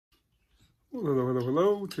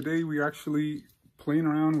Hello. Today we're actually playing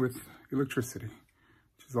around with electricity,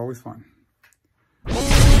 which is always fun.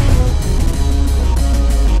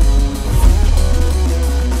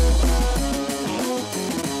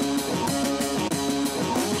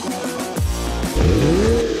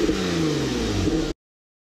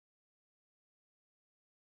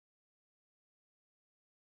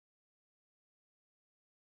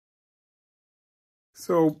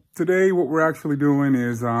 So today what we're actually doing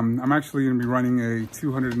is I'm actually going to be running a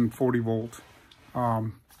 240 volt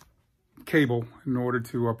cable in order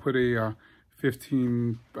to put a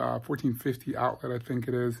 1450 outlet, I think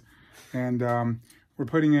it is. And we're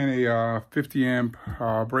putting in a 50 amp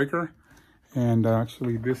breaker. And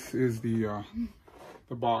actually this is the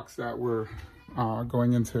box that we're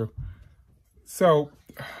going into. So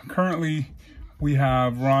currently we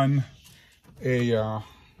have run a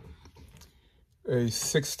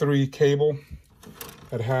 6'3" cable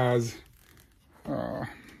that has the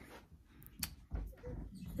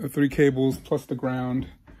 3 cables plus the ground,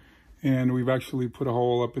 and we've actually put a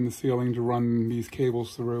hole up in the ceiling to run these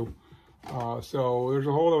cables through. So there's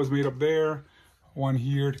a hole that was made up there, one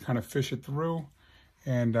here to kind of fish it through,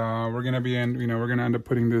 and we're gonna be we're gonna end up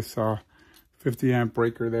putting this 50 amp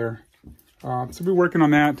breaker there. So we're working on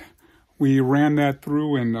that. We ran that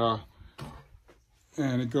through and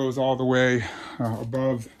it goes all the way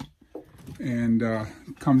above and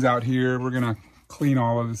comes out here. We're gonna clean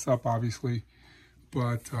all of this up, obviously,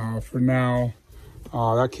 but for now,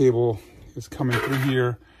 that cable is coming through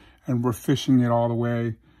here and we're fishing it all the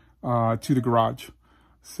way to the garage.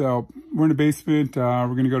 So we're in the basement.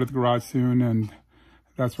 We're gonna go to the garage soon, and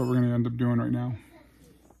that's what we're gonna end up doing right now.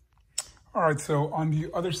 All right, so on the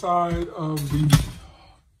other side of the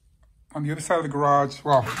garage,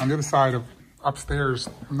 well, on the other side of upstairs,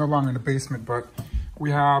 I'm no longer in the basement, but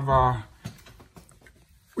we have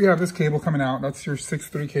this cable coming out. That's your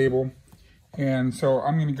 6'3" cable. And so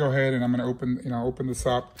I'm gonna go ahead and I'm gonna open this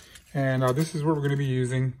up. And this is what we're gonna be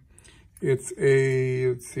using. It's a,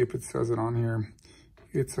 let's see if it says it on here.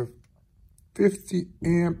 It's a 50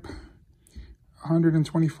 amp,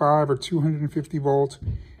 125 or 250 volt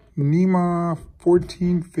Nema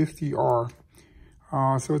 1450R.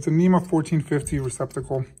 So it's a Nema 1450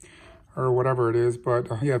 receptacle, or whatever it is, but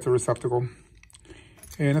yeah, it's a receptacle.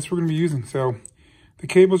 And that's what we're gonna be using. So the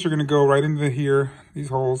cables are gonna go right into here, these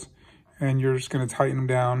holes, and you're just gonna tighten them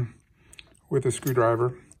down with a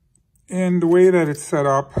screwdriver. And the way that it's set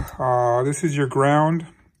up, this is your ground.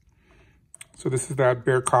 So this is that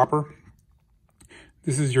bare copper.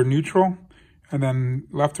 This is your neutral, and then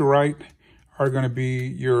left to right are gonna be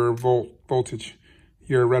your voltage,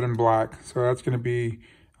 your red and black. So that's gonna be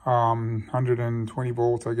 120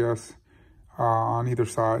 volts, I guess, on either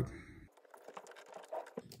side.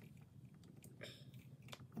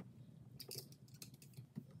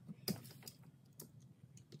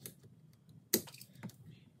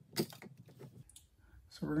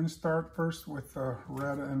 So we're going to start first with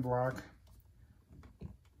red and black.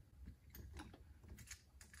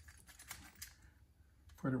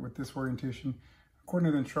 Put it with this orientation. According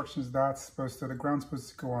to the instructions, the ground's supposed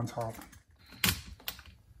to go on top.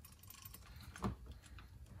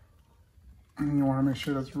 And you want to make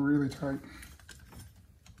sure that's really tight.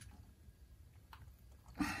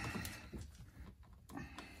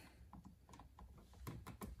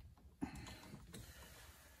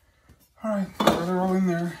 All right, so they're all in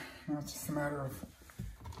there. Now it's just a matter of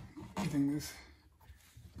getting this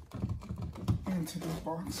into this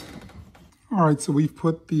box. All right, so we've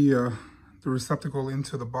put the receptacle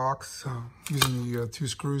into the box using the 2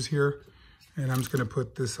 screws here, and I'm just going to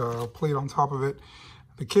put this plate on top of it.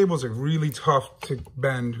 The cables are really tough to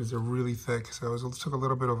bend because they're really thick, so it took a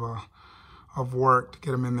little bit of work to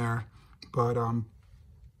get them in there, but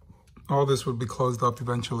all this would be closed up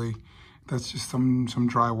eventually. That's just some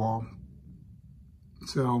drywall.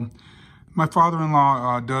 So my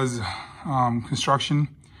father-in-law does construction,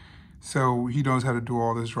 so he knows how to do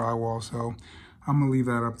all this drywall, so I'm gonna leave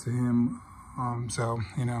that up to him. So,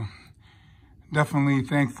 definitely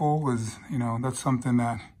thankful, was, that's something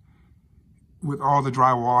that, with all the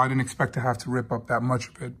drywall, I didn't expect to have to rip up that much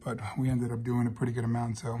of it, but we ended up doing a pretty good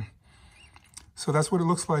amount. So that's what it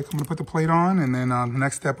looks like. I'm gonna put the plate on, and then the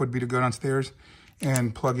next step would be to go downstairs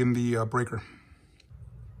and plug in the breaker.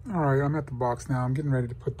 All right, I'm at the box now. I'm getting ready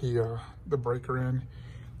to put the breaker in.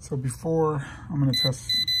 So before, I'm gonna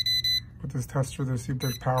put this tester to see if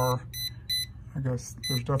there's power. I guess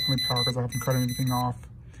there's definitely power because I haven't cut anything off.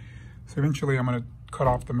 So eventually I'm gonna cut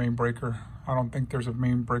off the main breaker. I don't think there's a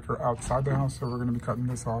main breaker outside the house, so we're gonna be cutting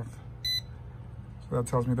this off. So that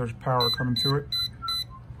tells me there's power coming to it,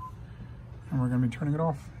 and we're gonna be turning it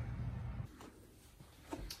off.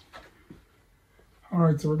 All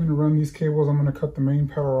right, so we're gonna run these cables. I'm gonna cut the main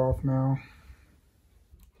power off now.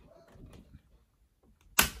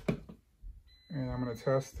 And I'm gonna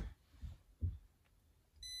test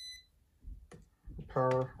the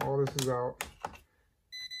power. All this is out.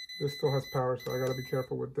 This still has power, so I gotta be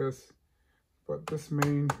careful with this. But this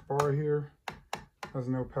main bar here has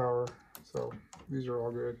no power, so these are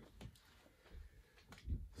all good.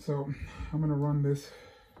 So I'm gonna run this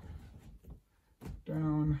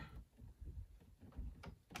down.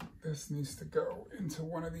 This needs to go into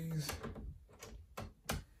one of these.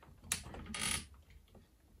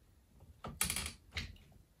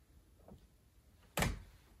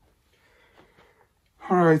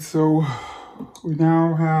 All right, so we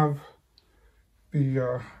now have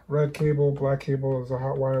the red cable, black cable is a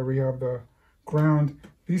hot wire. We have the ground.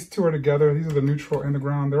 These two are together. These are the neutral and the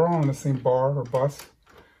ground. They're all on the same bar or bus.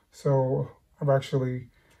 So I've actually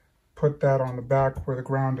put that on the back where the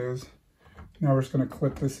ground is. Now we're just going to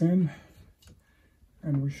clip this in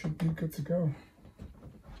and we should be good to go.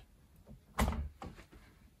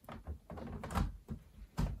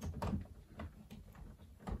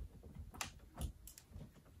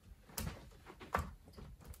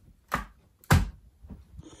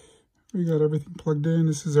 We got everything plugged in.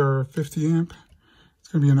 This is our 50 amp. It's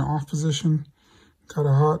going to be in an off position. Got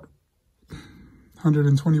a hot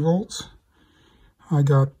 120 volts. I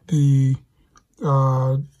got the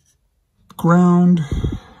ground.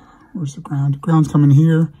 Where's the ground? Ground's coming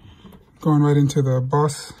here, going right into the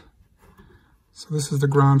bus. So this is the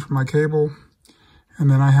ground for my cable. And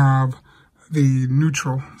then I have the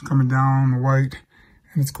neutral coming down, the white,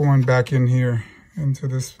 and it's going back in here into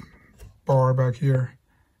this bar back here.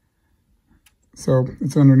 So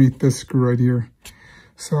it's underneath this screw right here.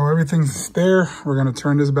 So everything's there. We're gonna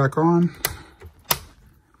turn this back on.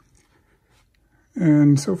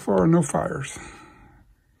 And so far, no fires.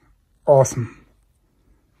 Awesome.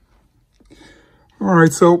 All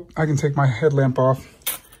right, so I can take my headlamp off.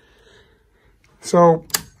 So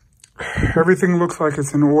everything looks like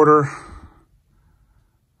it's in order.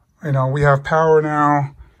 You know, we have power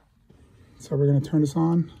now. So we're gonna turn this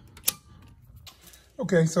on.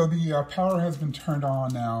 Okay, so the power has been turned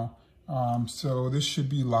on now. So this should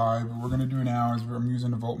be live. What we're gonna do now is I'm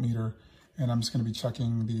using a voltmeter and I'm just gonna be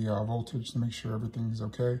checking the voltage to make sure everything's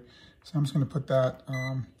okay. So I'm just gonna put that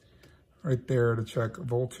right there to check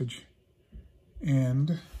voltage.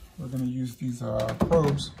 And we're gonna use these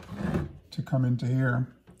probes to come into here.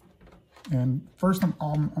 And first I'm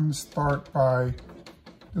gonna start by,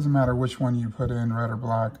 doesn't matter which one you put in, red or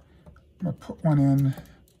black. I'm gonna put one in.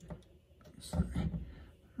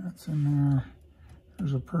 That's in there.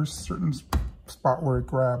 There's a certain spot where it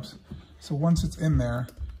grabs. So once it's in there,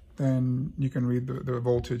 then you can read the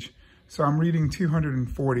voltage. So I'm reading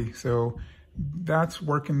 240. So that's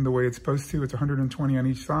working the way it's supposed to. It's 120 on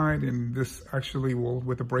each side. And this actually will,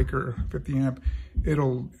 with a breaker, 50 amp,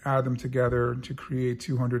 it'll add them together to create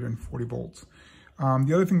 240 volts.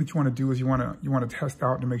 The other thing that you want to do is you want to test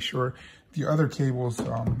out to make sure the other cables,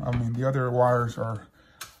 the other wires are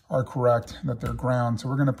correct, that they're ground. So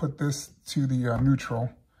we're going to put this to the neutral,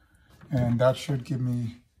 and that should give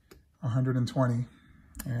me 120,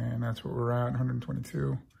 and that's what we're at,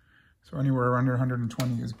 122. So anywhere under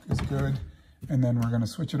 120 is good. And then we're going to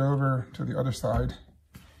switch it over to the other side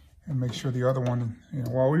and make sure the other one, you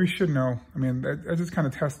know, well, we should know. I mean, I just kind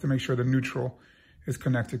of test to make sure the neutral is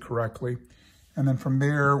connected correctly. And then from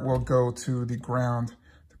there, we'll go to the ground.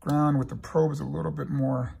 The ground with the probe is a little bit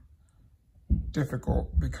more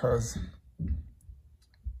difficult because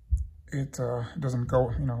it doesn't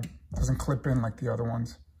go, you know, doesn't clip in like the other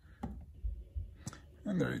ones.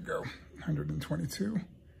 And there you go, 122.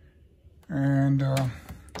 And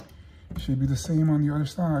should be the same on the other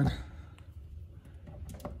side.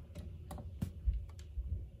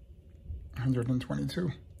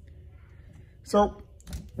 122. So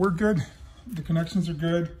we're good. The connections are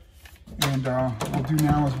good. And what we'll do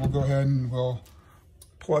now is we'll go ahead and we'll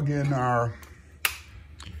plug in our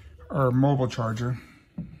mobile charger.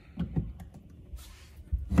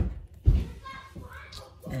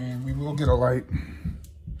 And we will get a light.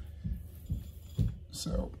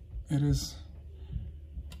 So it is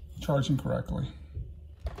charging correctly.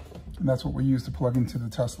 And that's what we use to plug into the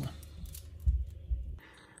Tesla.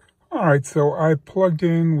 All right, so I plugged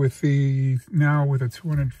in with now with a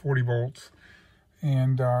 240 volts.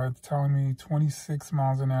 And it's telling me 26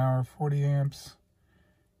 miles an hour, 40 amps.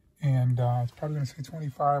 And it's probably gonna say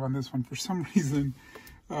 25 on this one. For some reason,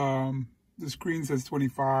 the screen says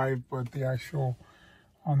 25, but the actual,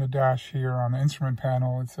 on the dash here, on the instrument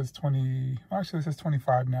panel, it says 20, actually it says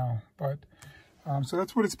 25 now. But so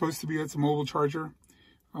that's what it's supposed to be. It's a mobile charger.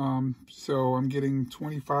 So I'm getting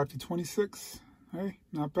 25 to 26. Hey,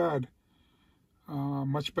 not bad.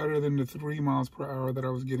 Much better than the 3 miles per hour that I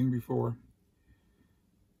was getting before.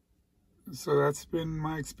 So that's been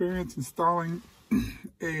my experience installing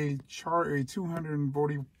a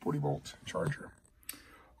 240 volt charger.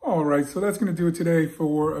 All right, so that's going to do it today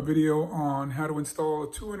for a video on how to install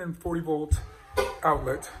a 240 volt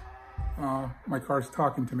outlet. My car's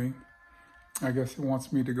talking to me. I guess it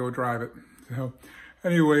wants me to go drive it. So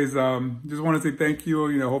anyways, just want to say thank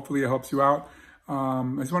you. Hopefully it helps you out. I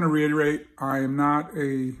just want to reiterate, I am not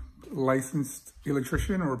a licensed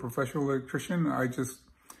electrician or a professional electrician. I just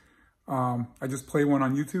play one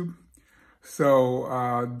on YouTube.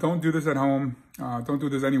 So don't do this at home. Don't do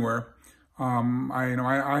this anywhere.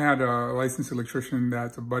 I had a licensed electrician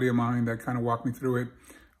that's a buddy of mine that kind of walked me through it.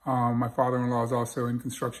 My father-in-law is also in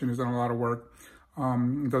construction, has done a lot of work,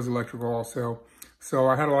 does electrical also. So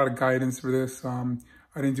I had a lot of guidance for this. I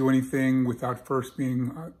didn't do anything without first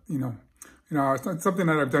being, it's not something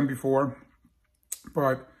that I've done before,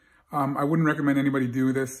 but I wouldn't recommend anybody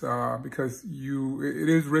do this because it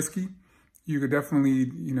is risky. You could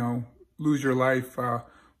definitely, lose your life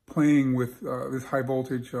playing with this high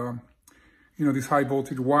voltage, these high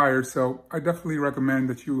voltage wires. So I definitely recommend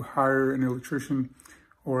that you hire an electrician,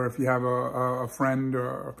 or if you have a friend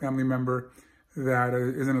or a family member that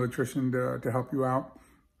is an electrician to help you out.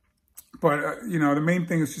 But, the main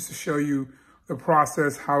thing is just to show you the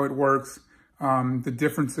process, how it works, the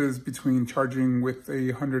differences between charging with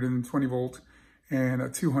a 120 volt and a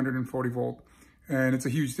 240 volt. And it's a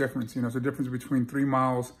huge difference. It's a difference between 3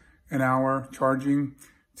 miles an hour charging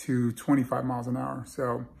to 25 miles an hour.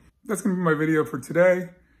 So that's going to be my video for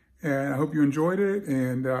today. And I hope you enjoyed it.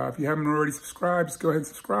 And if you haven't already subscribed, just go ahead and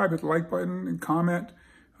subscribe, hit the like button and comment.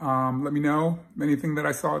 Let me know anything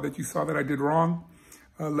that you saw that I did wrong.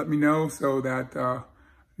 Let me know so that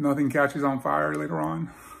nothing catches on fire later on.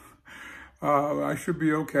 I should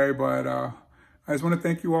be okay, but I just want to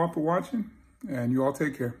thank you all for watching, and you all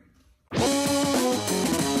take care.